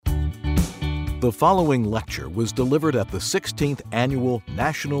The following lecture was delivered at the 16th Annual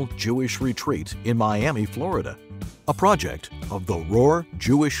National Jewish Retreat in Miami, Florida, a project of the Rohr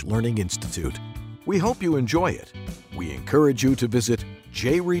Jewish Learning Institute. We hope you enjoy it. We encourage you to visit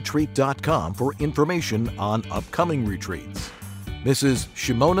jretreat.com for information on upcoming retreats. Mrs.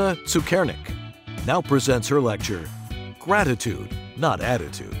 Shimona Tzukernik now presents her lecture, Gratitude, Not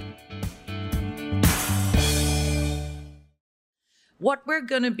Attitude. What we're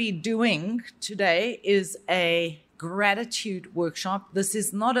going to be doing today is a gratitude workshop. This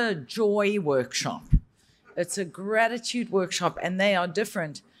is not a joy workshop. It's a gratitude workshop, and they are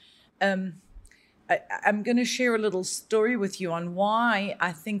different. I'm going to share a little story with you on why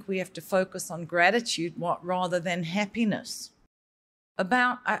I think we have to focus on gratitude rather than happiness.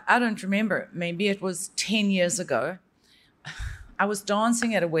 I don't remember, maybe it was 10 years ago, I was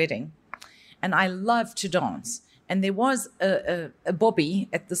dancing at a wedding, and I love to dance. And there was a Bobby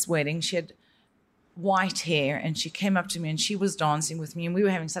at this wedding. She had white hair, and she came up to me, and she was dancing with me, and we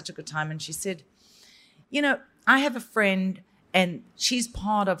were having such a good time. And she said, you know, I have a friend, and she's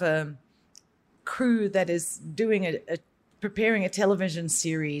part of a crew that is doing preparing a television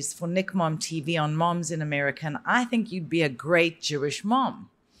series for Nick Mom TV on moms in America, and I think you'd be a great Jewish mom.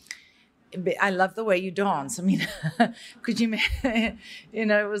 I love the way you dance. I mean, could you,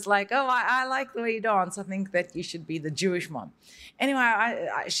 it was like, oh, I like the way you dance. I think that you should be the Jewish mom. Anyway,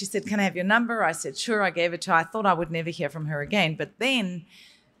 she said, can I have your number? I said, sure. I gave it to her. I thought I would never hear from her again. But then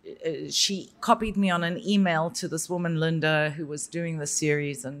she copied me on an email to this woman, Linda, who was doing the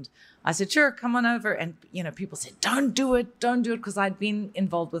series. And I said, sure, come on over. And, people said, don't do it, because I'd been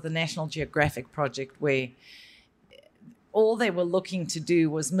involved with a National Geographic project where all they were looking to do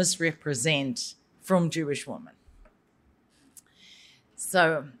was misrepresent from Jewish women.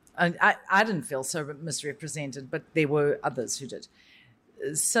 So I didn't feel so misrepresented, but there were others who did.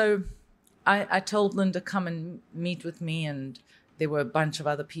 So I told Linda, come and meet with me, and there were a bunch of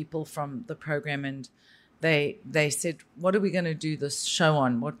other people from the program, and they said, what are we going to do this show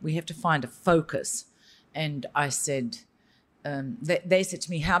on? We have to find a focus. And I said, they said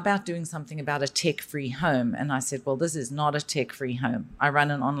to me, how about doing something about a tech-free home? And I said, well, this is not a tech-free home. I run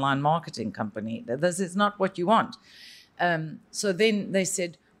an online marketing company. This is not what you want. So then they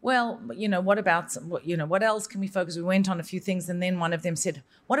said, well, what about, what else can we focus? We went on a few things, and then one of them said,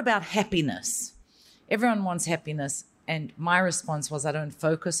 what about happiness? Everyone wants happiness. And my response was, I don't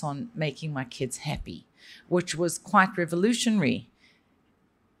focus on making my kids happy, which was quite revolutionary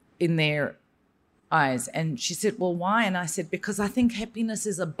in their eyes. And she said, well, why? And I said, because I think happiness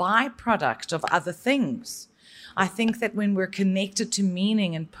is a byproduct of other things. I think that when we're connected to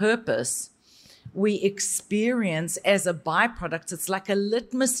meaning and purpose, we experience as a byproduct, it's like a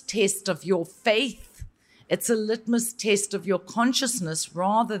litmus test of your faith. It's a litmus test of your consciousness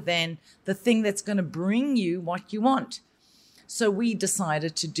rather than the thing that's going to bring you what you want. So we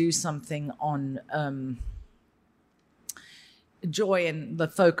decided to do something on joy, and the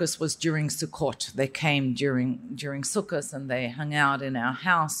focus was during Sukkot. They came during Sukkot, and they hung out in our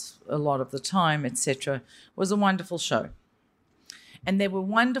house a lot of the time, etc. It was a wonderful show. And they were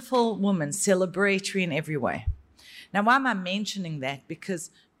wonderful women, celebratory in every way. Now, why am I mentioning that?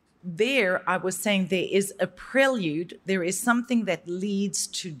 Because there I was saying there is a prelude, there is something that leads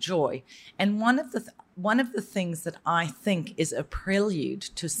to joy. And one of the things that I think is a prelude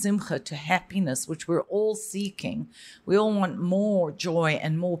to simcha, to happiness, which we're all seeking, we all want more joy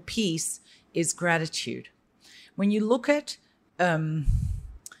and more peace, is gratitude. When you look at our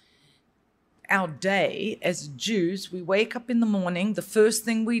day as Jews, we wake up in the morning, the first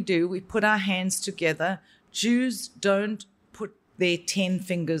thing we do, we put our hands together. Jews don't put their 10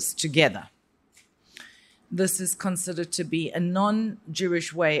 fingers together. This is considered to be a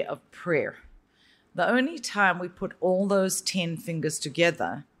non-Jewish way of prayer. The only time we put all those 10 fingers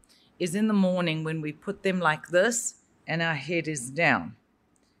together is in the morning when we put them like this and our head is down.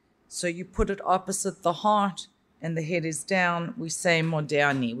 So you put it opposite the heart and the head is down. We say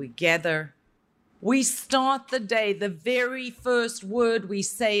Modani. We gather. We start the day. The very first word we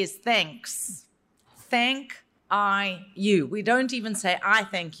say is thanks. Thank I you. We don't even say I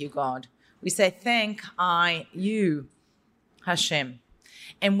thank you, God. We say thank I you, Hashem.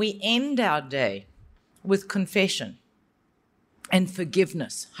 And we end our day with confession and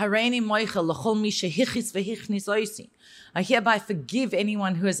forgiveness. I hereby forgive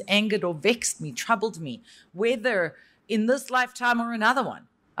anyone who has angered or vexed me, troubled me, whether in this lifetime or another one.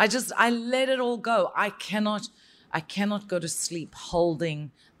 I let it all go. I cannot go to sleep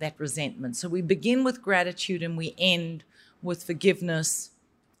holding that resentment. So we begin with gratitude and we end with forgiveness,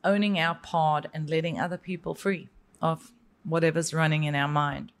 owning our part and letting other people free of whatever's running in our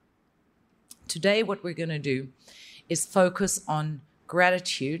mind. Today, what we're going to do is focus on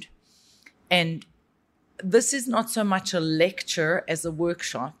gratitude. And this is not so much a lecture as a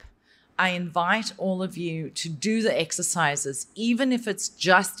workshop. I invite all of you to do the exercises, even if it's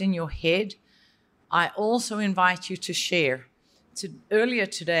just in your head. I also invite you to share. Earlier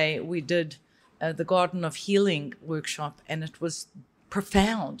today, we did the Garden of Healing workshop, and it was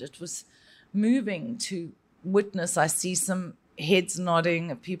profound. It was moving to witness. I see some heads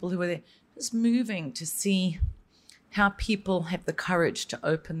nodding of people who were there. Just moving to see how people have the courage to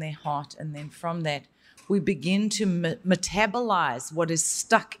open their heart, and then from that, we begin to metabolize what is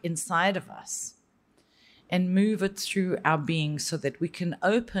stuck inside of us and move it through our being so that we can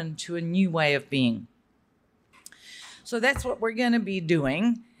open to a new way of being. So that's what we're going to be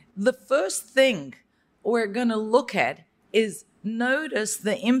doing. The first thing we're going to look at is notice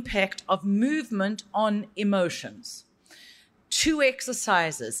the impact of movement on emotions. 2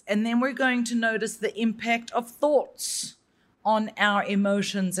 exercises, and then we're going to notice the impact of thoughts on our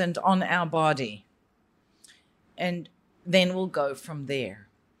emotions and on our body. And then we'll go from there.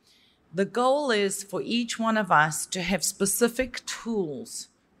 The goal is for each one of us to have specific tools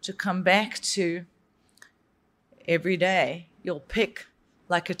to come back to every day. You'll pick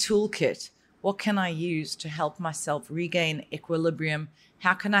like a toolkit. What can I use to help myself regain equilibrium?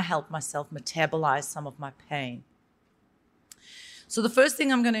 How can I help myself metabolize some of my pain? So the first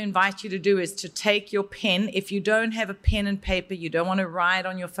thing I'm going to invite you to do is to take your pen. If you don't have a pen and paper, you don't want to write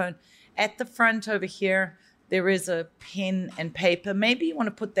on your phone, at the front over here, there is a pen and paper. Maybe you want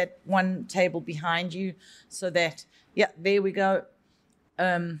to put that one table behind you so that, yeah, there we go.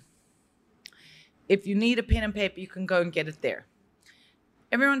 If you need a pen and paper, you can go and get it there.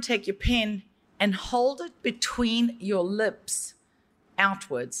 Everyone take your pen and hold it between your lips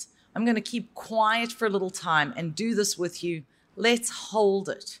outwards. I'm going to keep quiet for a little time and do this with you. Let's hold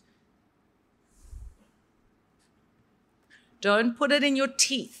it. Don't put it in your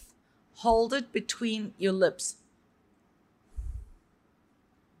teeth. Hold it between your lips.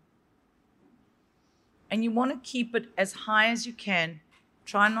 And you want to keep it as high as you can.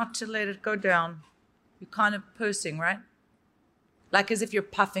 Try not to let it go down. You're kind of pursing, right? Like as if you're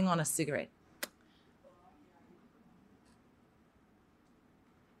puffing on a cigarette.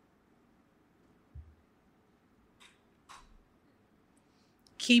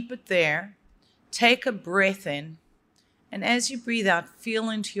 Keep it there. Take a breath in. And as you breathe out, feel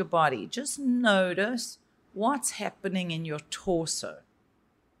into your body. Just notice what's happening in your torso.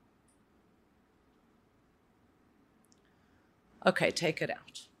 Okay, take it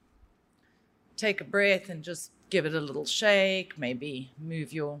out. Take a breath and just give it a little shake. Maybe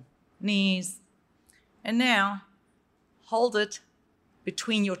move your knees. And now, hold it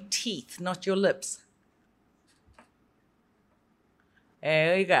between your teeth, not your lips.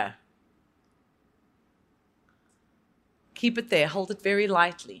 There you go. Keep it there. Hold it very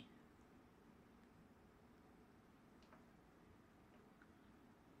lightly.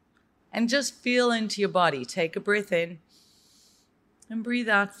 And just feel into your body. Take a breath in and breathe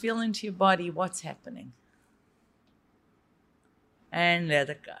out. Feel into your body what's happening. And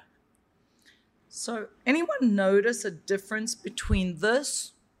let it go. So, anyone notice a difference between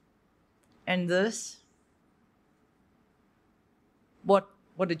this and this?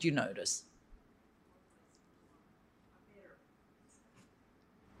 What did you notice?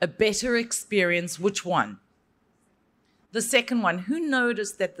 A better experience. Which one? The second one. Who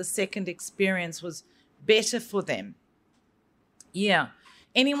noticed that the second experience was better for them? Yeah.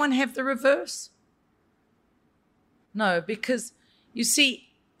 Anyone have the reverse? No, because you see,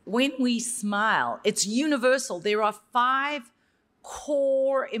 when we smile, it's universal. There are 5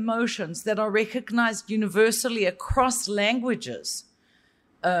 core emotions that are recognized universally across languages.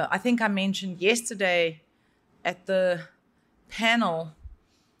 I think I mentioned yesterday at the panel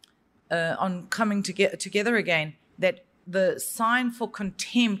on coming together again that the sign for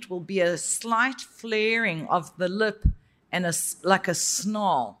contempt will be a slight flaring of the lip and like a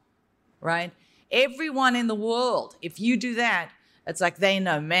snarl, right? Everyone in the world, if you do that, it's like they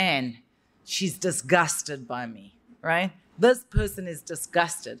know, man, she's disgusted by me, right? This person is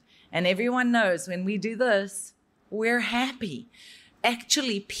disgusted. And everyone knows when we do this, we're happy.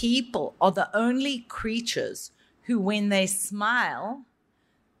 Actually, people are the only creatures who, when they smile,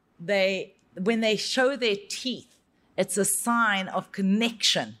 when they show their teeth, it's a sign of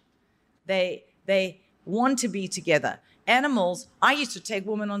connection. They want to be together. Animals, I used to take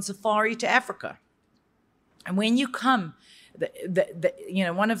women on safari to Africa. And when you come,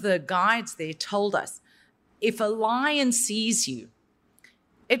 one of the guides there told us, if a lion sees you,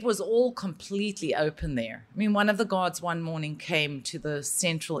 it was all completely open there. I mean, one of the guards one morning came to the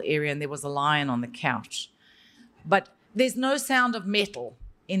central area and there was a lion on the couch. But there's no sound of metal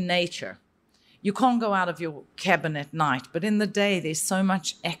in nature. You can't go out of your cabin at night, but in the day there's so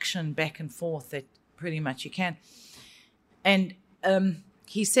much action back and forth that pretty much you can. And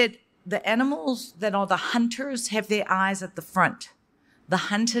he said the animals that are the hunters have their eyes at the front.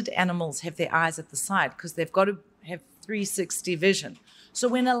 The hunted animals have their eyes at the side because they've got to have 360 vision. So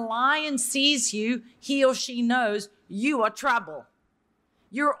when a lion sees you, he or she knows you are trouble.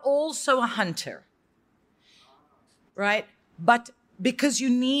 You're also a hunter, right? But because you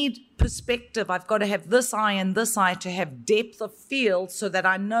need perspective, I've got to have this eye and this eye to have depth of field so that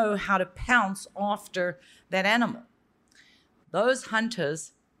I know how to pounce after that animal. Those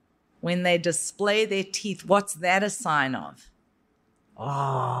hunters, when they display their teeth, what's that a sign of?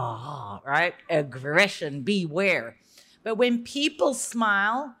 Oh, right? Aggression, beware. But when people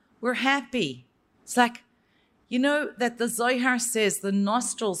smile, we're happy. It's like, you know that the Zohar says the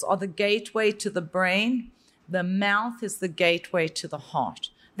nostrils are the gateway to the brain. The mouth is the gateway to the heart.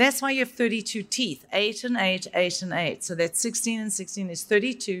 That's why you have 32 teeth, 8 and 8, 8 and 8. So that's 16 and 16 is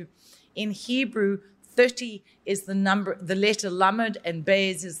 32. In Hebrew, 30 is the number, the letter lamed, and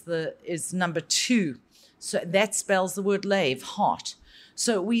beis is number 2. So that spells the word lave, heart.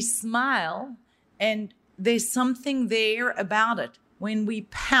 So we smile, and there's something there about it. When we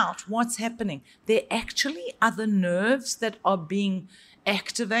pout, what's happening? There actually are the nerves that are being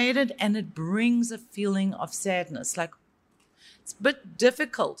activated, and it brings a feeling of sadness. Like, it's a bit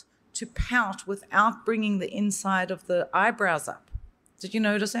difficult to pout without bringing the inside of the eyebrows up. Did you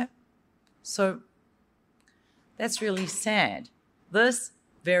notice that? So that's really sad. This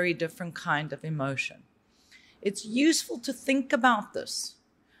very different kind of emotion. It's useful to think about this.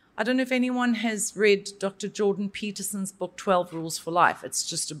 I don't know if anyone has read Dr. Jordan Peterson's book, 12 Rules for Life. It's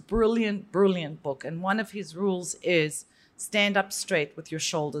just a brilliant, brilliant book. And one of his rules is stand up straight with your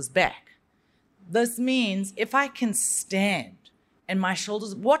shoulders back. This means if I can stand and my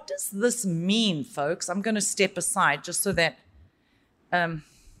shoulders, what does this mean, folks? I'm going to step aside just so that,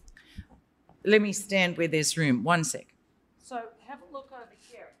 let me stand where there's room. One sec. So have a look over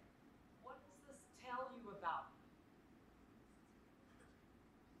here. What does this tell you about?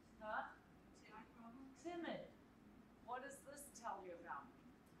 Huh? Timid. What does this tell you about?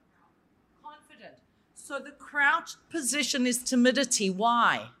 Confident. So the crouched position is timidity.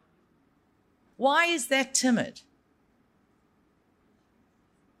 Why? Why is that timid?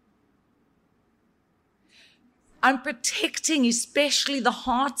 I'm protecting especially the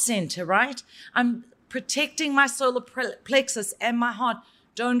heart center, right? I'm protecting my solar plexus and my heart.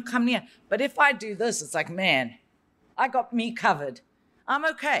 Don't come near. But if I do this, it's like, man, I got me covered. I'm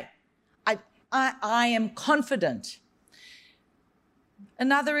okay. I am confident.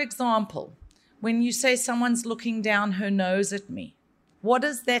 Another example, when you say someone's looking down her nose at me, what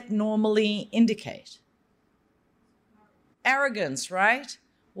does that normally indicate? Arrogance, right?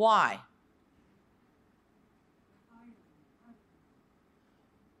 Why?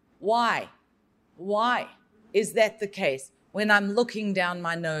 Why? Why is that the case when I'm looking down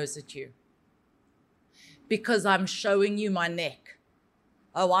my nose at you? Because I'm showing you my neck.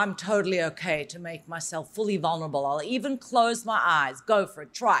 Oh, I'm totally okay to make myself fully vulnerable. I'll even close my eyes. Go for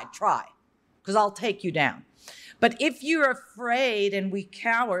it. Try, because I'll take you down. But if you're afraid and we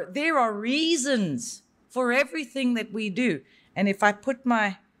cower, there are reasons for everything that we do. And if I put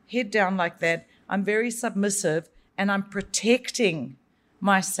my head down like that, I'm very submissive and I'm protecting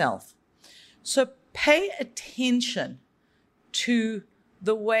myself. So pay attention to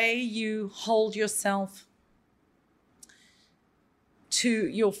the way you hold yourself, to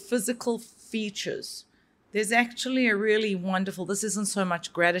your physical features. There's actually a really wonderful, this isn't so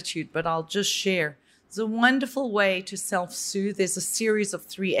much gratitude, but I'll just share. It's a wonderful way to self-soothe. There's a series of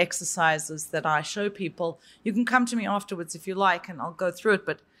 3 exercises that I show people. You can come to me afterwards if you like, and I'll go through it.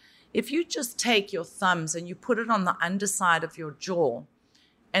 But if you just take your thumbs and you put it on the underside of your jaw,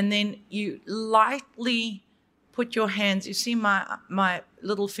 and then you lightly put your hands, you see my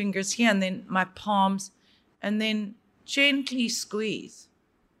little fingers here, and then my palms, and then gently squeeze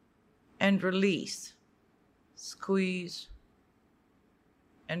and release. Squeeze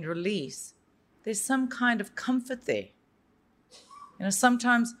and release. There's some kind of comfort there. You know,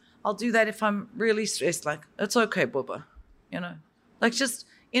 sometimes I'll do that if I'm really stressed, like, it's okay, Bubba. You know, like just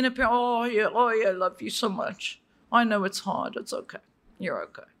in a, oh yeah, I love you so much. I know it's hard. It's okay. You're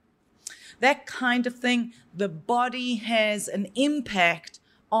okay. That kind of thing. The body has an impact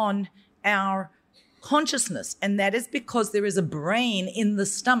on our consciousness, and that is because there is a brain in the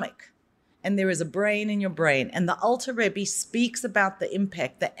stomach. and there is a brain in your brain. And the Alter Rebbe speaks about the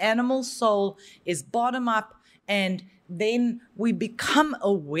impact. The animal soul is bottom up, and then we become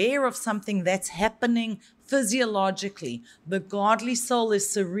aware of something that's happening physiologically. The godly soul is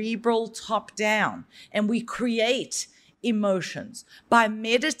cerebral, top down, and we create emotions. By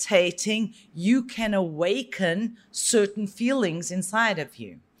meditating, you can awaken certain feelings inside of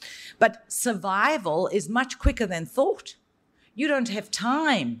you. But survival is much quicker than thought. You don't have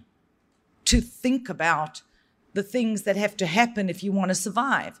time to think about the things that have to happen if you want to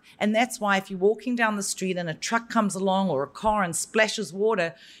survive. And that's why if you're walking down the street and a truck comes along or a car and splashes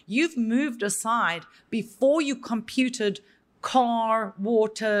water, you've moved aside before you computed car,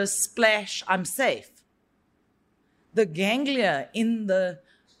 water, splash, I'm safe. The ganglia in the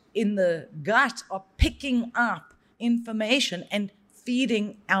gut are picking up information and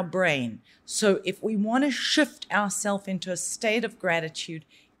feeding our brain. So if we want to shift ourselves into a state of gratitude,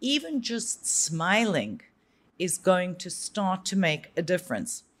 even just smiling is going to start to make a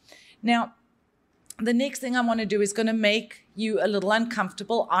difference. Now, the next thing I want to do is going to make you a little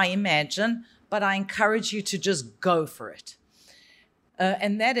uncomfortable, I imagine, but I encourage you to just go for it.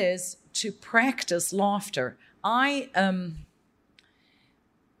 And that is to practice laughter. I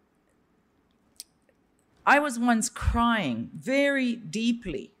was once crying very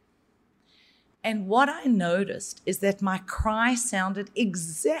deeply. And what I noticed is that my cry sounded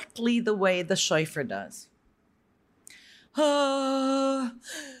exactly the way the shofar does. Ah,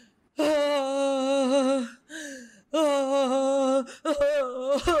 ah, ah,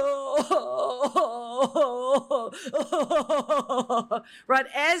 ah, right,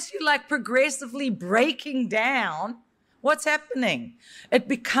 as you like progressively breaking down, what's happening? It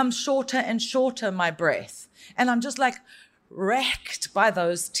becomes shorter and shorter, my breath. And I'm just like racked by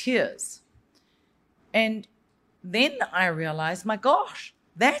those tears. And then I realized, my gosh,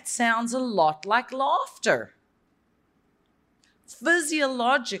 that sounds a lot like laughter.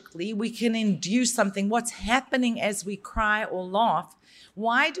 Physiologically, we can induce something. What's happening as we cry or laugh?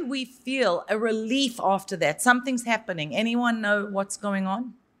 Why do we feel a relief after that? Something's happening. Anyone know what's going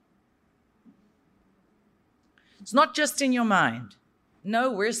on? It's not just in your mind. No,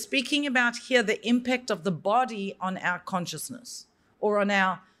 we're speaking about here the impact of the body on our consciousness or on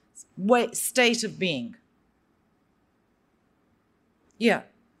our state of being. Yeah.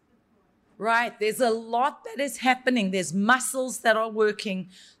 Right, there's a lot that is happening. There's muscles that are working,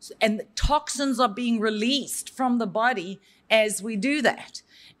 and the toxins are being released from the body as we do that.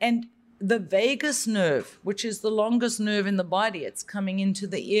 And the vagus nerve, which is the longest nerve in the body, it's coming into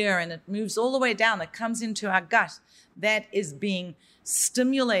the ear and it moves all the way down. It comes into our gut. That is being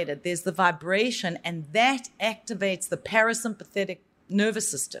stimulated. There's the vibration, and that activates the parasympathetic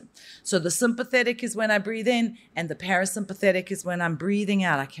nervous system. So the sympathetic is when I breathe in, and the parasympathetic is when I'm breathing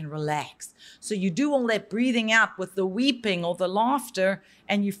out. I can relax. So you do all that breathing out with the weeping or the laughter,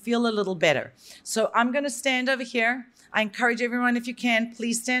 and you feel a little better. So I'm going to stand over here. I encourage everyone, if you can,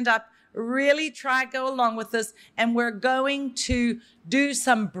 please stand up. Really try to go along with this, and we're going to do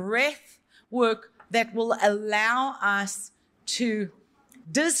some breath work that will allow us to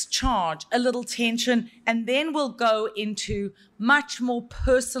discharge a little tension, and then we'll go into much more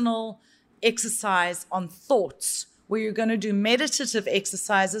personal exercise on thoughts, where you're going to do meditative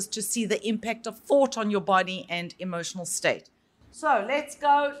exercises to see the impact of thought on your body and emotional state. So let's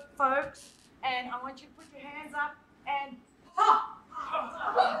go, folks, and I want you to put your hands up and ha!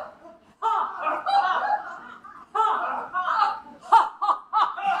 Ha! Ha! Ha!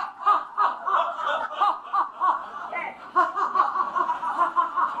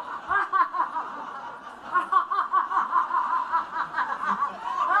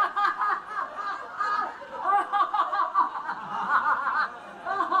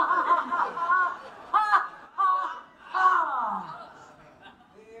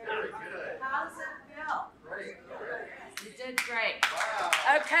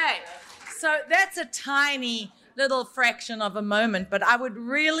 So that's a tiny little fraction of a moment, but I would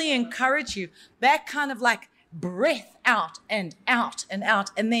really encourage you, that kind of like breath out and out and out,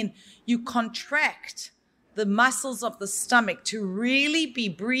 and then you contract the muscles of the stomach to really be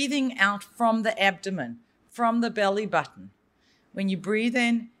breathing out from the abdomen, from the belly button. When you breathe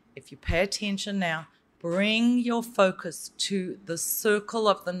in, if you pay attention now, bring your focus to the circle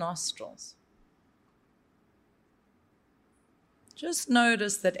of the nostrils. Just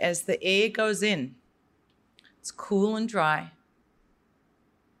notice that as the air goes in, it's cool and dry.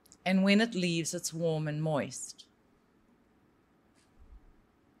 And when it leaves, it's warm and moist.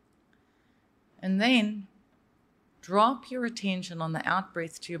 And then drop your attention on the out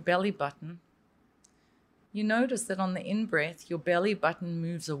breath to your belly button you notice that on the in-breath, your belly button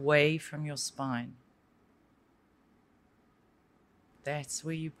moves away from your spine. That's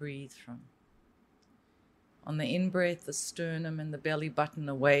where you breathe from. On the in-breath, the sternum and the belly button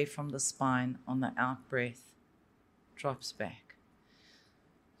away from the spine. On the out-breath, drops back.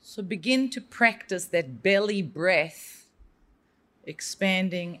 So begin to practice that belly breath,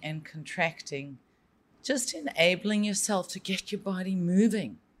 expanding and contracting, just enabling yourself to get your body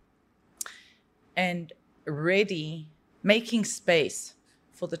moving and ready, making space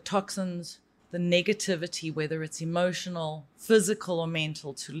for the toxins, the negativity, whether it's emotional, physical, or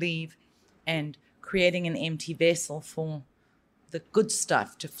mental, to leave, and creating an empty vessel for the good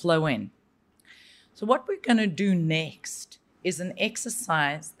stuff to flow in. So what we're going to do next is an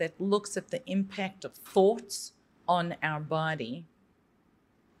exercise that looks at the impact of thoughts on our body.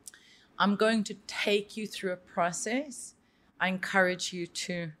 I'm going to take you through a process. I encourage you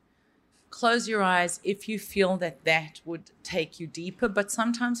to close your eyes if you feel that that would take you deeper. But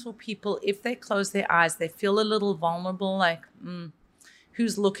sometimes for people, if they close their eyes, they feel a little vulnerable, like,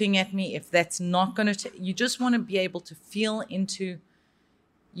 who's looking at me? If that's not going to, you just want to be able to feel into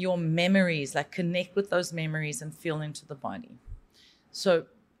your memories, like connect with those memories and feel into the body. So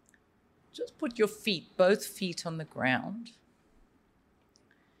just put your feet, both feet on the ground,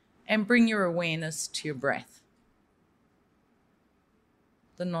 and bring your awareness to your breath.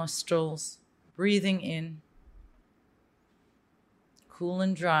 The nostrils, breathing in, cool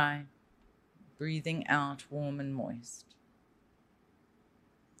and dry, breathing out, warm and moist.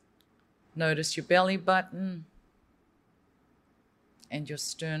 Notice your belly button and your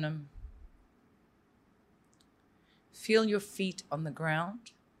sternum. Feel your feet on the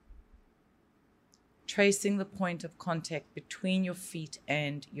ground, tracing the point of contact between your feet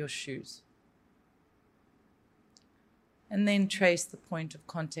and your shoes. And then trace the point of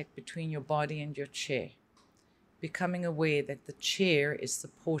contact between your body and your chair, becoming aware that the chair is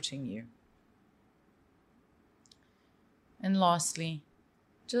supporting you. And lastly,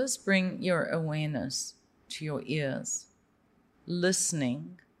 just bring your awareness to your ears,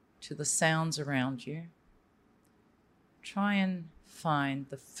 listening to the sounds around you. Try and find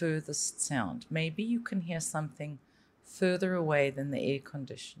the furthest sound. Maybe you can hear something further away than the air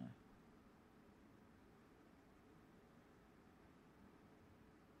conditioner.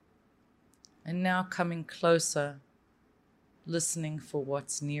 And now coming closer, listening for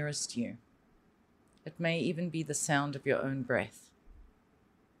what's nearest you. It may even be the sound of your own breath.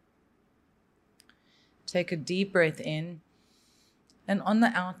 Take a deep breath in, and on the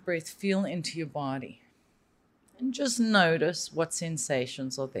out breath, feel into your body. And just notice what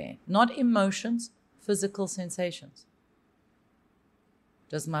sensations are there. Not emotions, physical sensations.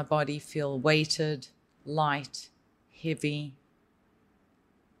 Does my body feel weighted, light, heavy,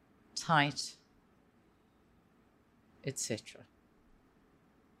 tight, etc.?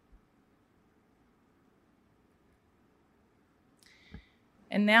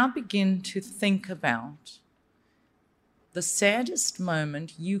 And now begin to think about the saddest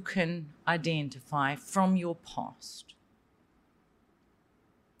moment you can identify from your past.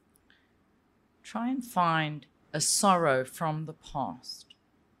 Try and find a sorrow from the past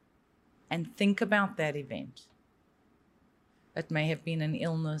and think about that event. It may have been an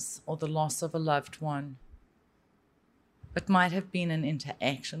illness or the loss of a loved one. It might have been an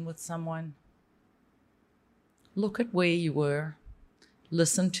interaction with someone. Look at where you were.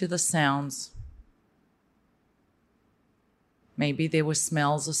 Listen to the sounds. Maybe there were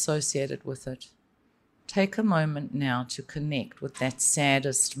smells associated with it. Take a moment now to connect with that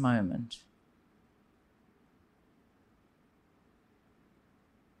saddest moment.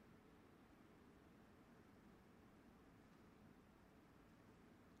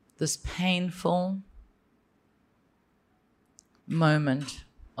 This painful moment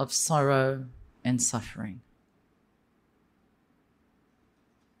of sorrow and suffering.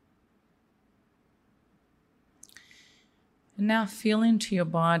 And now feel into your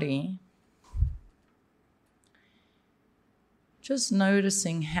body, just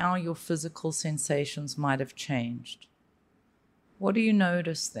noticing how your physical sensations might have changed. What do you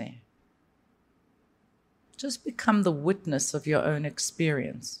notice there? Just become the witness of your own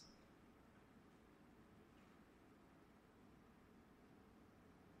experience.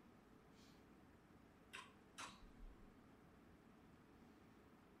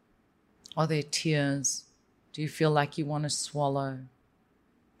 Are there tears? Do you feel like you want to swallow?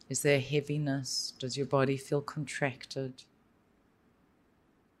 Is there heaviness? Does your body feel contracted?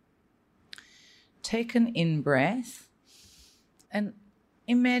 Take an in-breath and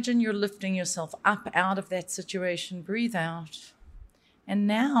imagine you're lifting yourself up out of that situation. Breathe out. And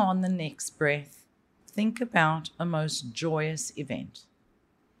now on the next breath, think about a most joyous event.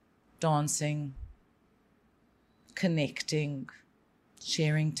 Dancing, connecting,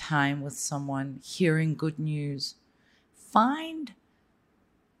 sharing time with someone, hearing good news. Find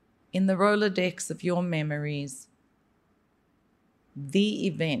in the Rolodex of your memories the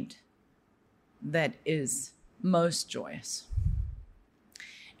event that is most joyous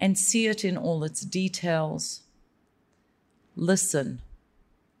and see it in all its details. Listen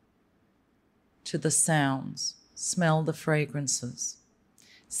to the sounds, smell the fragrances,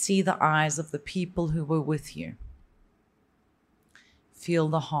 see the eyes of the people who were with you. Feel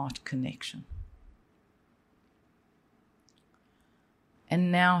the heart connection.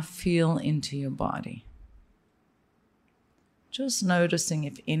 And now feel into your body. Just noticing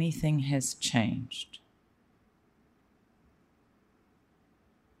if anything has changed.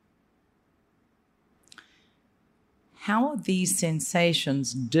 How are these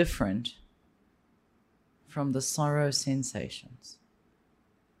sensations different from the sorrow sensations?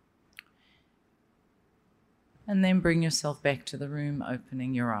 And then bring yourself back to the room,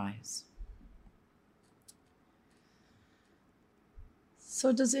 opening your eyes.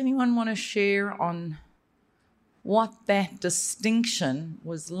 So does anyone want to share on what that distinction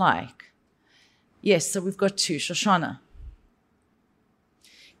was like? Yes, so we've got two. Shoshana.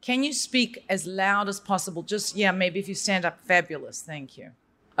 Can you speak as loud as possible? Just, maybe if you stand up, fabulous. Thank you.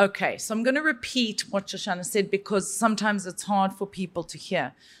 Okay, so I'm going to repeat what Shoshana said because sometimes it's hard for people to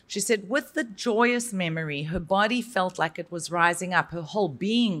hear. She said, with the joyous memory, her body felt like it was rising up. Her whole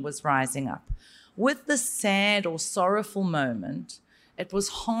being was rising up. With the sad or sorrowful moment, it was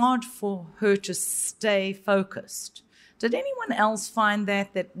hard for her to stay focused. Did anyone else find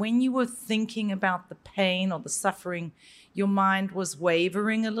that when you were thinking about the pain or the suffering, your mind was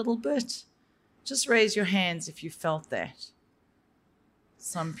wavering a little bit? Just raise your hands if you felt that.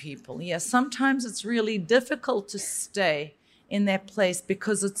 Some people, sometimes it's really difficult to stay in that place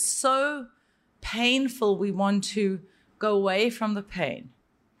because it's so painful. We want to go away from the pain.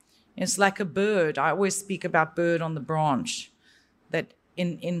 It's like a bird. I always speak about bird on the branch, that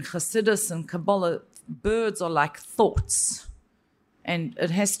in Hasidus and Kabbalah, birds are like thoughts, and it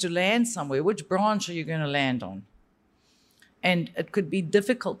has to land somewhere. Which branch are you going to land on? And it could be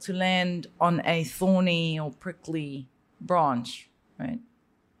difficult to land on a thorny or prickly branch, right?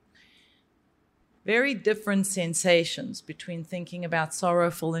 Very different sensations between thinking about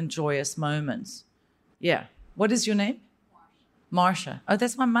sorrowful and joyous moments. Yeah. What is your name? Marsha. Oh,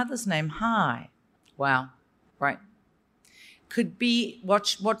 that's my mother's name. Hi. Wow. Right. Could be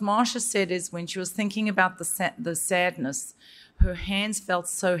what Marsha said is when she was thinking about the sadness, her hands felt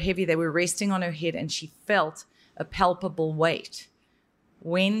so heavy. They were resting on her head and she felt a palpable weight.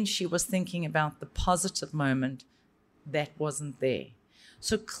 When she was thinking about the positive moment, that wasn't there.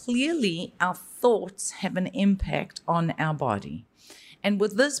 So clearly, our thoughts have an impact on our body. And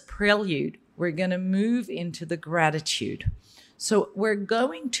with this prelude, we're going to move into the gratitude. So we're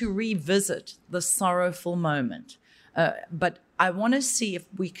going to revisit the sorrowful moment. But I want to see if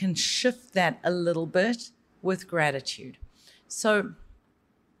we can shift that a little bit with gratitude. So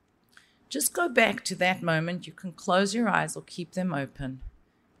just go back to that moment. You can close your eyes or keep them open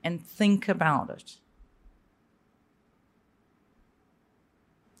and think about it.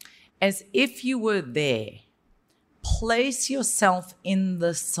 As if you were there, place yourself in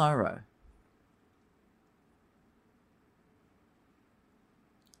the sorrow.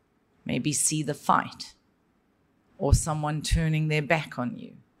 Maybe see the fight, or someone turning their back on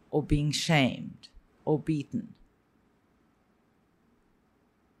you, or being shamed, or beaten.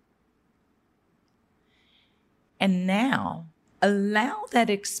 And now, allow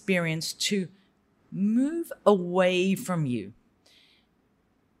that experience to move away from you.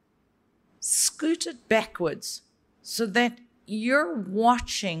 Scoot it backwards so that you're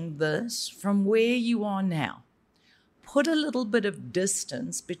watching this from where you are now. Put a little bit of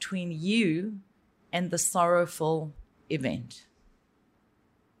distance between you and the sorrowful event.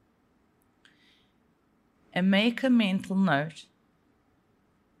 And make a mental note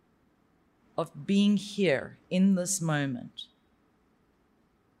of being here in this moment.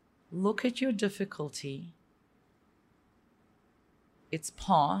 Look at your difficulty. It's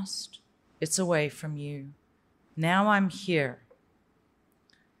past. It's away from you. Now I'm here.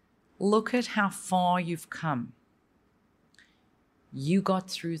 Look at how far you've come. You got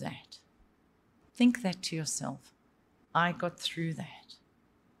through that. Think that to yourself. I got through that.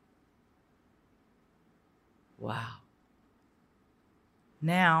 Wow.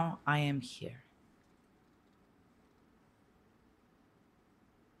 Now I am here.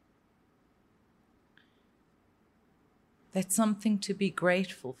 That's something to be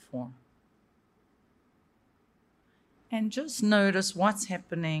grateful for. And just notice what's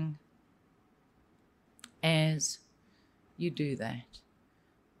happening as you do that.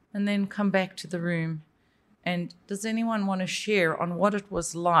 And then come back to the room. And does anyone want to share on what it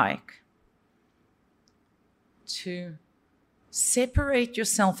was like to separate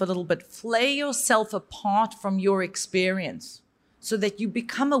yourself a little bit, flay yourself apart from your experience so that you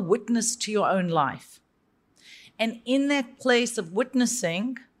become a witness to your own life? And in that place of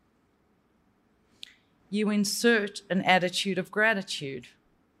witnessing, you insert an attitude of gratitude.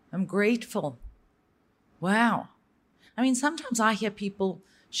 I'm grateful. Wow. I mean, sometimes I hear people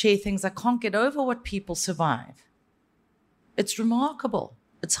share things. I can't get over what people survive. It's remarkable.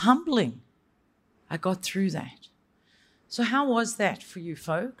 It's humbling. I got through that. So how was that for you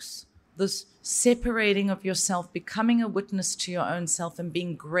folks? This separating of yourself, becoming a witness to your own self and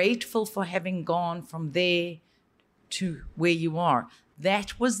being grateful for having gone from there to where you are.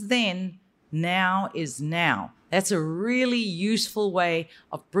 That was then, now is now. That's a really useful way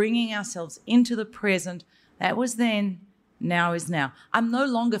of bringing ourselves into the present. That was then, now is now. I'm no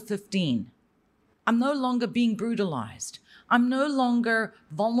longer 15. I'm no longer being brutalized. I'm no longer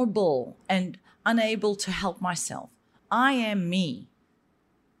vulnerable and unable to help myself. I am me.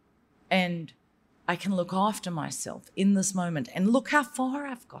 And I can look after myself in this moment. And look how far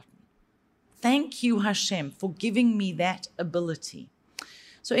I've gotten. Thank you, Hashem, for giving me that ability.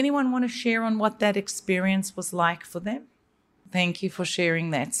 So anyone want to share on what that experience was like for them? Thank you for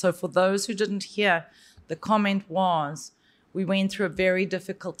sharing that. So for those who didn't hear, the comment was, we went through a very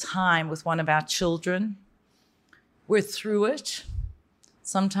difficult time with one of our children. We're through it.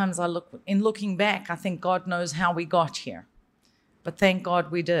 Sometimes looking back, I think God knows how we got here. But thank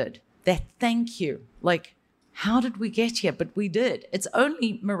God we did. That thank you. Like, how did we get here? But we did. It's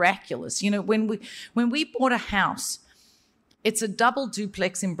only miraculous. You know, when we bought a house, it's a double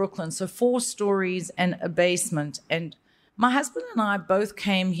duplex in Brooklyn, so 4 stories and a basement. And my husband and I both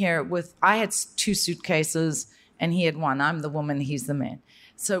came here I had 2 suitcases and he had 1. I'm the woman, he's the man.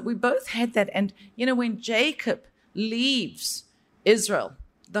 So we both had that. And, you know, when Jacob leaves Israel,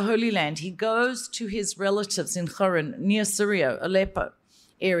 the Holy Land, he goes to his relatives in Haran, near Syria, Aleppo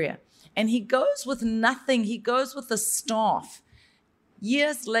area. And he goes with nothing. He goes with a staff.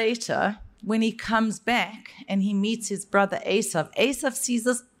 Years later, when he comes back and he meets his brother Esav sees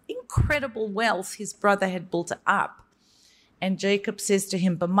this incredible wealth his brother had built up. And Jacob says to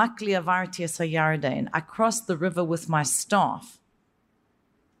him, "B'makli avarti es hayarden," I crossed the river with my staff.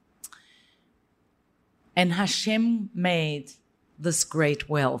 And Hashem made this great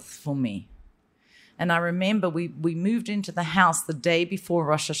wealth for me. And I remember we moved into the house the day before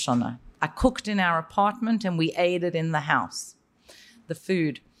Rosh Hashanah. I cooked in our apartment and we ate it in the house, the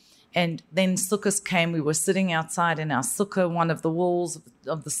food. And then Sukkot came. We were sitting outside in our sukkah. One of the walls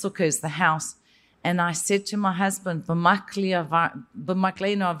of the sukkah is the house. And I said to my husband, "B'makleinu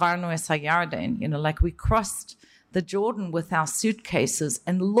avarnu es hayarden," you know, like we crossed the Jordan with our suitcases.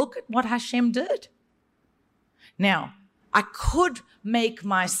 And look at what Hashem did. Now, I could make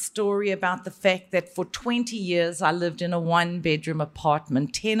my story about the fact that for 20 years I lived in a 1-bedroom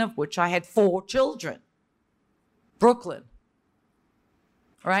apartment, 10 of which I had 4 children. Brooklyn,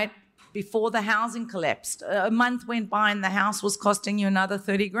 right? Before the housing collapsed. A month went by and the house was costing you another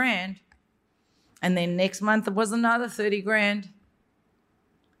 30 grand. And then next month it was another 30 grand.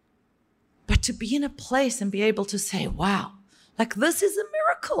 But to be in a place and be able to say, wow, like this is a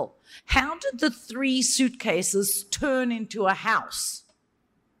miracle. How did the 3 suitcases turn into a house?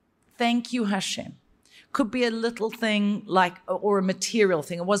 Thank you, Hashem. Could be a little thing like, or a material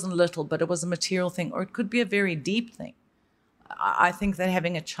thing. It wasn't little, but it was a material thing. Or it could be a very deep thing. I think that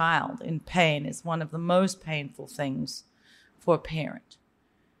having a child in pain is one of the most painful things for a parent.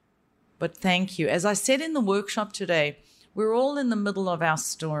 But thank you. As I said in the workshop today, we're all in the middle of our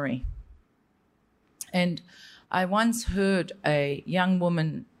story. And I once heard a young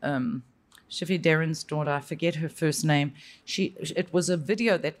woman, Shivi Darren's daughter, I forget her first name. It was a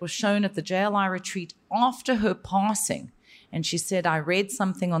video that was shown at the JLI retreat after her passing. And she said, I read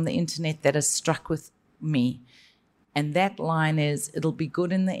something on the internet that has struck with me. And that line is, it'll be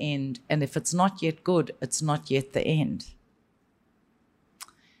good in the end. And if it's not yet good, it's not yet the end.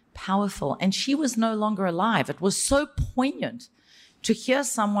 Powerful. And she was no longer alive. It was so poignant to hear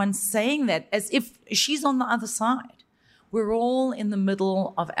someone saying that as if she's on the other side. We're all in the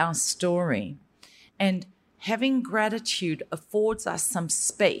middle of our story. And having gratitude affords us some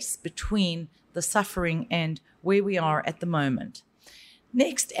space between the suffering and where we are at the moment.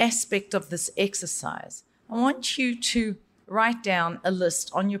 Next aspect of this exercise, I want you to write down a list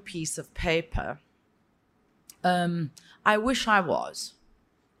on your piece of paper. I wish I was.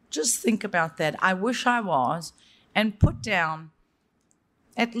 Just think about that. I wish I was. and put down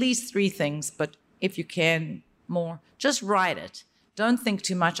at least 3 things, but if you can, more. Just write it. Don't think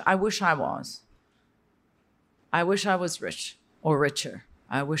too much. I wish I was. I wish I was rich or richer.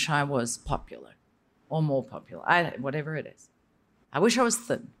 I wish I was popular or more popular. Whatever it is. I wish I was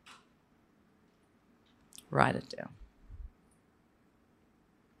thin. Write it down.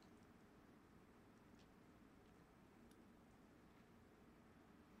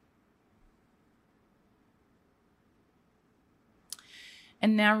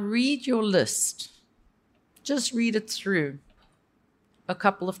 And now read your list. Just read it through a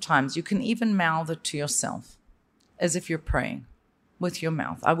couple of times. You can even mouth it to yourself as if you're praying with your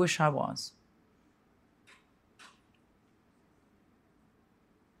mouth. I wish I was.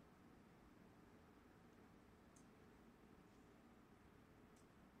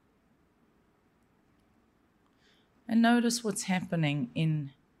 And notice what's happening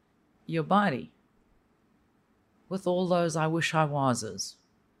in your body with all those I wish I was's.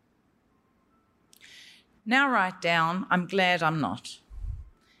 Now write down, I'm glad I'm not.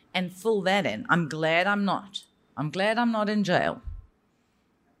 And fill that in. I'm glad I'm not. I'm glad I'm not in jail.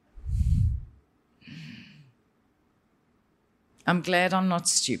 I'm glad I'm not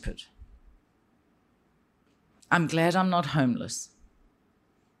stupid. I'm glad I'm not homeless.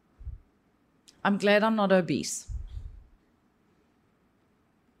 I'm glad I'm not obese.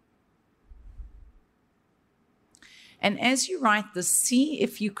 And as you write this, see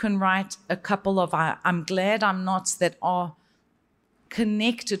if you can write a couple of I'm glad I'm nots that are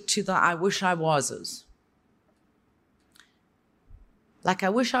connected to the I wish I was's. Like I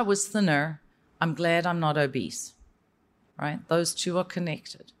wish I was thinner, I'm glad I'm not obese. Right? Those two are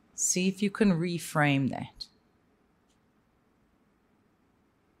connected. See if you can reframe that.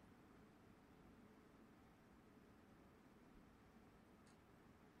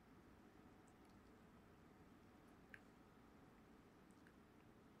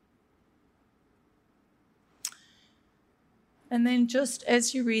 And then just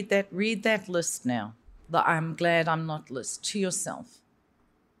as you read that list now, the I'm glad I'm not list to yourself.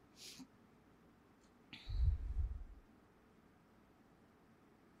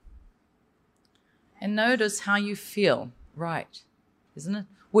 And notice how you feel, right, isn't it?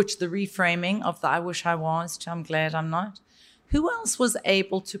 Which the reframing of the I wish I was to I'm glad I'm not. Who else was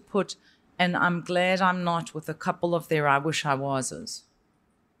able to put an I'm glad I'm not with a couple of their I wish I was's?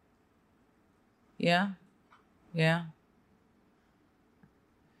 Yeah? Yeah?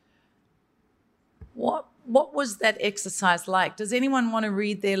 What was that exercise like? Does anyone want to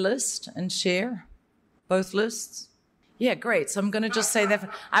read their list and share both lists? Yeah, great. So I'm going to just say that.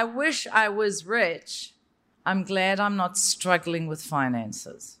 I wish I was rich. I'm glad I'm not struggling with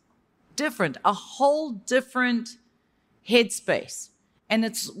finances. Different, a whole different headspace. And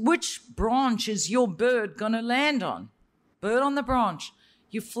it's which branch is your bird going to land on? Bird on the branch.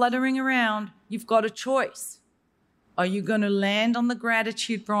 You're fluttering around. You've got a choice. Are you going to land on the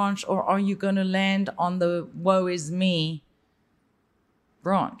gratitude branch or are you going to land on the woe is me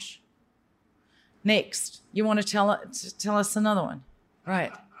branch? Next, you want to tell us another one,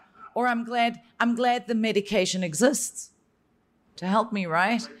 right? Or I'm glad the medication exists to help me,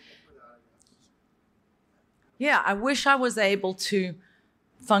 right? Yeah, I wish I was able to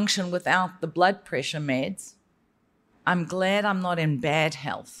function without the blood pressure meds. I'm glad I'm not in bad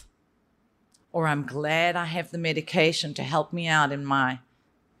health. Or I'm glad I have the medication to help me out in my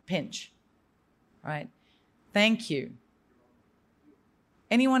pinch, right? Thank you.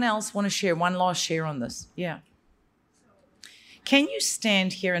 Anyone else want to share one last share on this? Yeah. Can you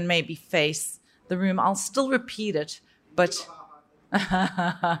stand here and maybe face the room? I'll still repeat it, but...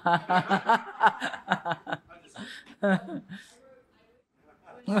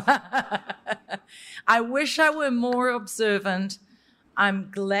 I wish I were more observant. I'm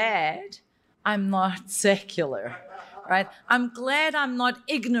glad I'm not secular, right? I'm glad I'm not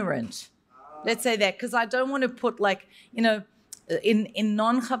ignorant. Let's say that, because I don't want to put in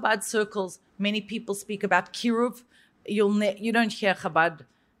non-Chabad circles, many people speak about kiruv. You don't hear Chabad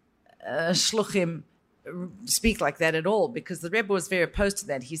shluchim speak like that at all, because the Rebbe was very opposed to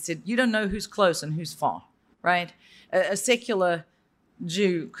that. He said, you don't know who's close and who's far, right? A secular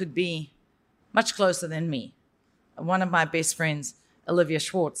Jew could be much closer than me. One of my best friends, Olivia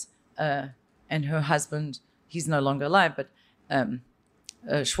Schwartz, and her husband, he's no longer alive, but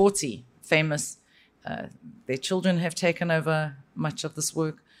Schwartzy, famous. Their children have taken over much of this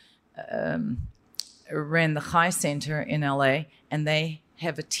work, ran the Chai Center in LA, and they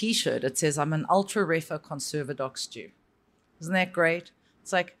have a T-shirt. It says, I'm an ultra-refa conservadox Jew. Isn't that great?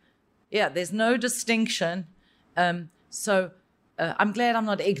 It's like, yeah, there's no distinction. So I'm glad I'm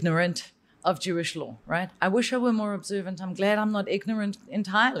not ignorant. of Jewish law, right? I wish I were more observant. I'm glad I'm not ignorant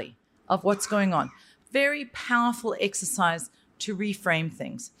entirely of what's going on. Very powerful exercise to reframe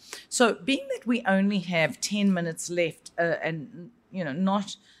things. So being that we only have 10 minutes left and,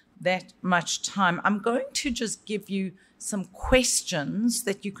 not that much time, I'm going to just give you some questions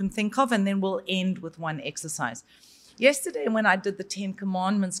that you can think of, and then we'll end with one exercise. Yesterday, when I did the 10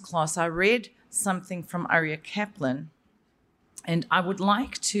 Commandments class, I read something from Aryeh Kaplan, and I would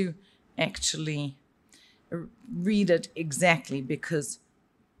like to actually read it exactly because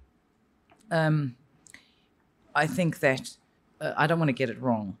I think that I don't want to get it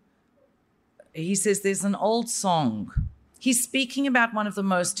wrong. He says there's an old song. He's speaking about one of the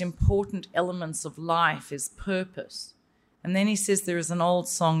most important elements of life is purpose. And then he says there is an old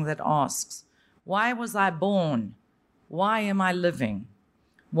song that asks, why was I born? Why am I living?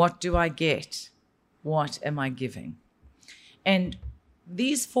 What do I get? What am I giving? And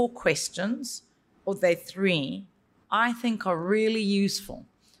these 4 questions, or they 3, I think are really useful.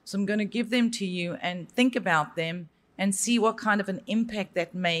 So I'm going to give them to you and think about them and see what kind of an impact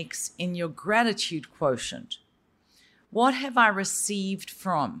that makes in your gratitude quotient. What have I received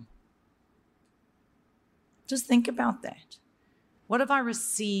from? Just think about that. What have I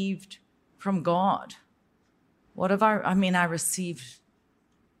received from God? What have I received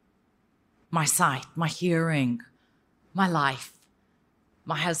my sight, my hearing, my life,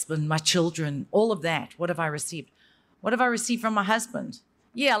 my husband, my children, all of that. What have I received? What have I received from my husband?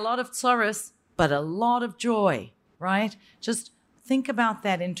 Yeah, a lot of sorrows, but a lot of joy, right? Just think about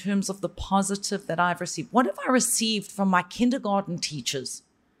that in terms of the positive that I've received. What have I received from my kindergarten teachers?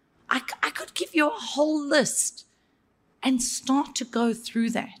 I could give you a whole list and start to go through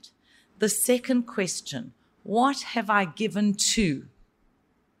that. The second question, what have I given to?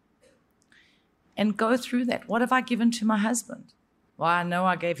 And go through that. What have I given to my husband? Well, I know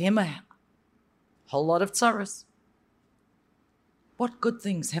I gave him a whole lot of tzaros. What good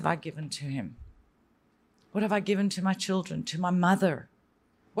things have I given to him? What have I given to my children, to my mother?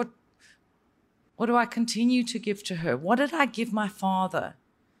 What do I continue to give to her? What did I give my father?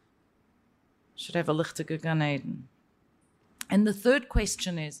 Should have a lichtige Gan Eden. And the third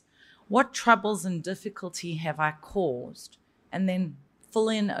question is, what troubles and difficulty have I caused? And then fill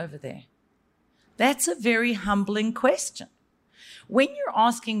in over there. That's a very humbling question. When you're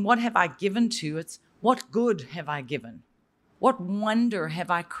asking, what have I given to? It's what good have I given? What wonder have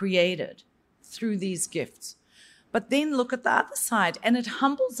I created through these gifts? But then look at the other side, and it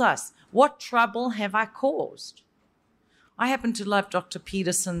humbles us. What trouble have I caused? I happen to love Dr.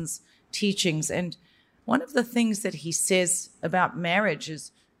 Peterson's teachings, and one of the things that he says about marriage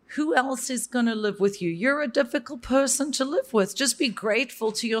is, who else is going to live with you? You're a difficult person to live with. Just be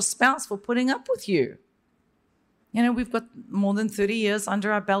grateful to your spouse for putting up with you. We've got more than 30 years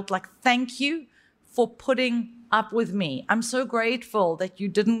under our belt. Like, thank you for putting up with me. I'm so grateful that you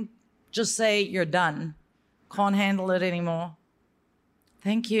didn't just say you're done. Can't handle it anymore.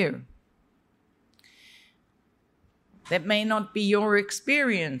 Thank you. That may not be your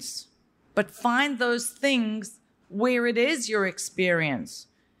experience, but find those things where it is your experience.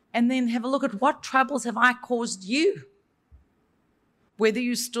 And then have a look at what troubles have I caused you, whether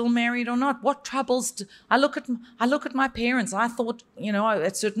you're still married or not. What troubles? I look at my parents. I thought,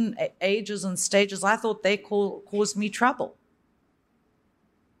 at certain ages and stages, I thought they caused me trouble.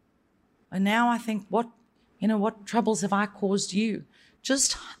 And now I think, what troubles have I caused you?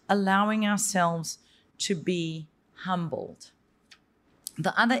 Just allowing ourselves to be humbled.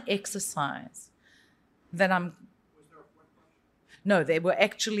 The other exercise that No, there were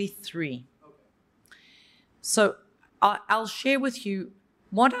actually 3. Okay. So I'll share with you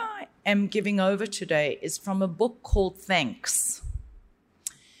what I am giving over today is from a book called Thanks.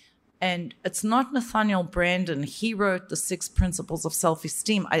 And it's not Nathaniel Branden. He wrote the 6 Principles of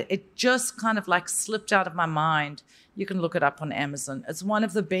Self-Esteem. It just kind of like slipped out of my mind. You can look it up on Amazon. It's one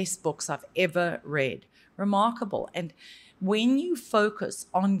of the best books I've ever read. Remarkable. And when you focus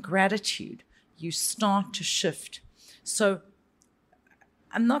on gratitude, you start to shift. So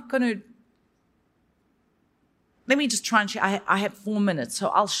I'm not going to, let me just try and share. I have 4 minutes, so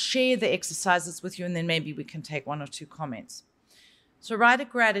I'll share the exercises with you, and then maybe we can take 1 or 2 comments. So write a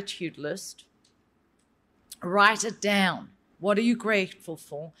gratitude list. Write it down. What are you grateful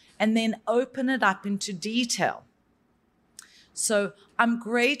for? And then open it up into detail. So I'm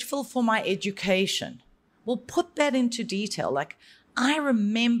grateful for my education. Well, put that into detail. Like, I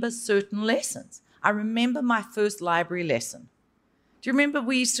remember certain lessons. I remember my first library lesson. Do you remember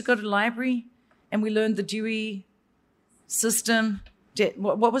we used to go to the library and we learned the Dewey system?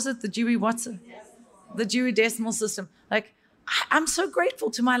 What was it? The Dewey Decimal System. Like, I'm so grateful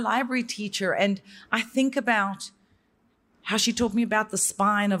to my library teacher. And I think about how she taught me about the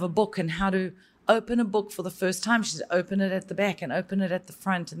spine of a book and how to open a book for the first time. She said, open it at the back and open it at the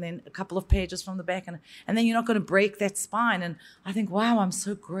front, and then a couple of pages from the back. And then you're not going to break that spine. And I think, wow, I'm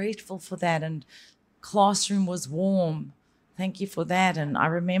so grateful for that. And classroom was warm. Thank you for that. And I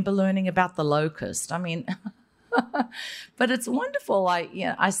remember learning about the locust. I mean, but it's wonderful.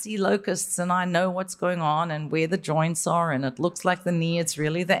 I see locusts and I know what's going on and where the joints are, and it looks like the knee, it's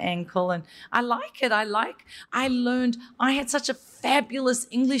really the ankle. And I like it. I had such a fabulous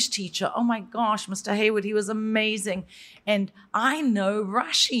English teacher. Oh my gosh, Mr. Hayward, he was amazing. And I know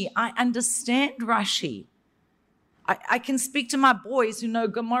Rashi. I understand Rashi. I can speak to my boys who know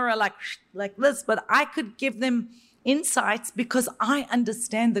Gemara like this, but I could give them insights because I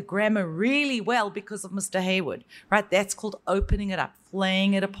understand the grammar really well because of Mr. Hayward, right? That's called opening it up,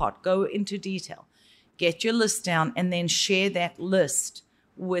 playing it apart. Go into detail. Get your list down and then share that list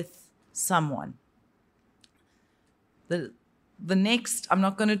with someone. The next, I'm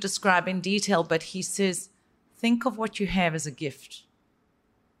not going to describe in detail, but he says, think of what you have as a gift.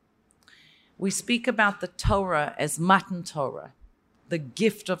 We speak about the Torah as Matan Torah, the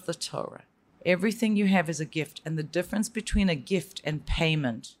gift of the Torah. Everything you have is a gift. And the difference between a gift and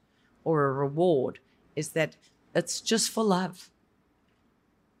payment or a reward is that it's just for love.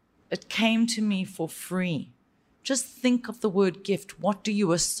 It came to me for free. Just think of the word gift. What do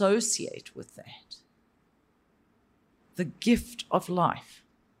you associate with that? The gift of life.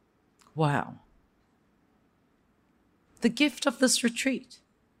 Wow. The gift of this retreat.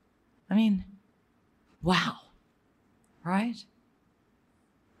 I mean, wow. Right?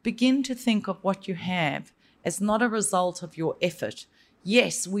 Begin to think of what you have as not a result of your effort.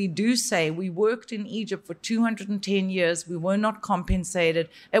 Yes, we do say we worked in Egypt for 210 years. We were not compensated.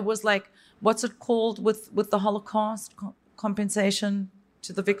 It was like, what's it called with the Holocaust? Compensation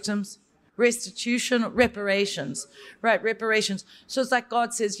to the victims? Restitution, reparations. Right, reparations. So it's like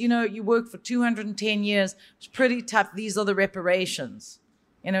God says, you worked for 210 years. It's pretty tough. These are the reparations.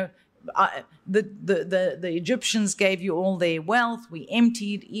 The Egyptians gave you all their wealth. We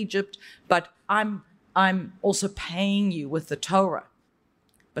emptied Egypt, but I'm also paying you with the Torah.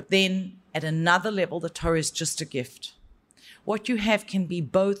 But then at another level, the Torah is just a gift. What you have can be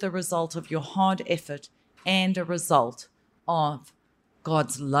both a result of your hard effort and a result of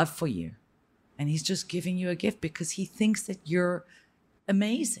God's love for you. And he's just giving you a gift because he thinks that you're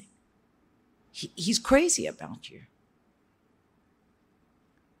amazing. He's crazy about you.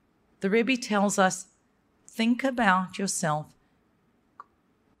 The Rebbe tells us, think about yourself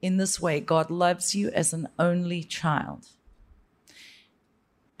in this way. God loves you as an only child.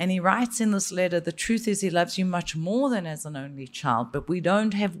 And he writes in this letter, the truth is he loves you much more than as an only child, but we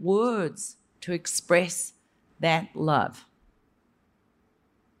don't have words to express that love.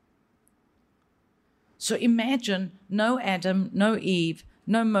 So imagine no Adam, no Eve,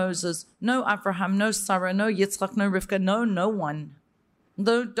 no Moses, no Abraham, no Sarah, no Yitzchak, no Rivka, no one.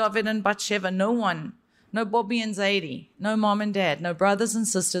 No David and Bathsheba, no one. No Bobby and Zadie, no mom and dad, no brothers and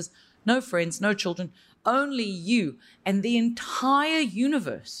sisters, no friends, no children, only you. And the entire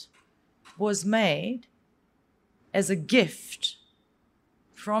universe was made as a gift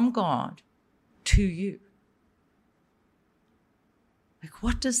from God to you. Like,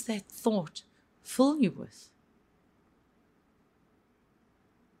 what does that thought fill you with?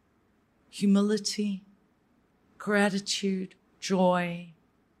 Humility, gratitude, joy,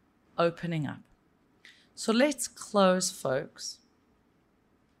 opening up. So let's close, folks,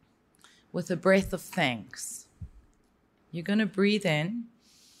 with a breath of thanks. You're going to breathe in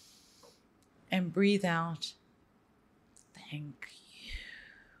and breathe out. Thank you.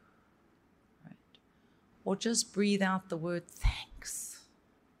 Right. Or just breathe out the word thanks.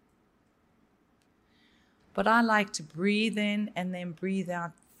 But I like to breathe in and then breathe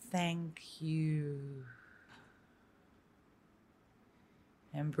out thank you.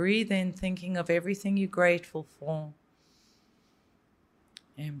 And breathe in, thinking of everything you're grateful for.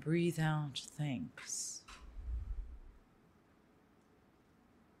 And breathe out, thanks.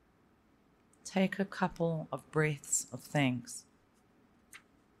 Take a couple of breaths of thanks.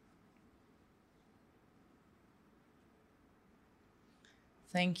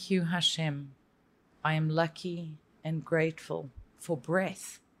 Thank you, Hashem. I am lucky and grateful for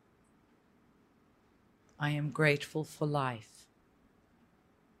breath. I am grateful for life.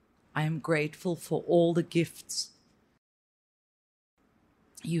 I am grateful for all the gifts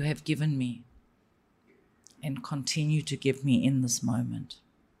you have given me and continue to give me in this moment.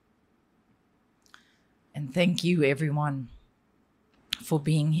 And thank you, everyone, for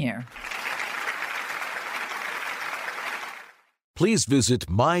being here. Please visit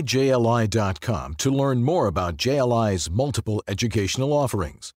myjli.com to learn more about JLI's multiple educational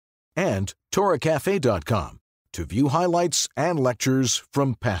offerings, and toracafe.com to view highlights and lectures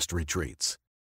from past retreats.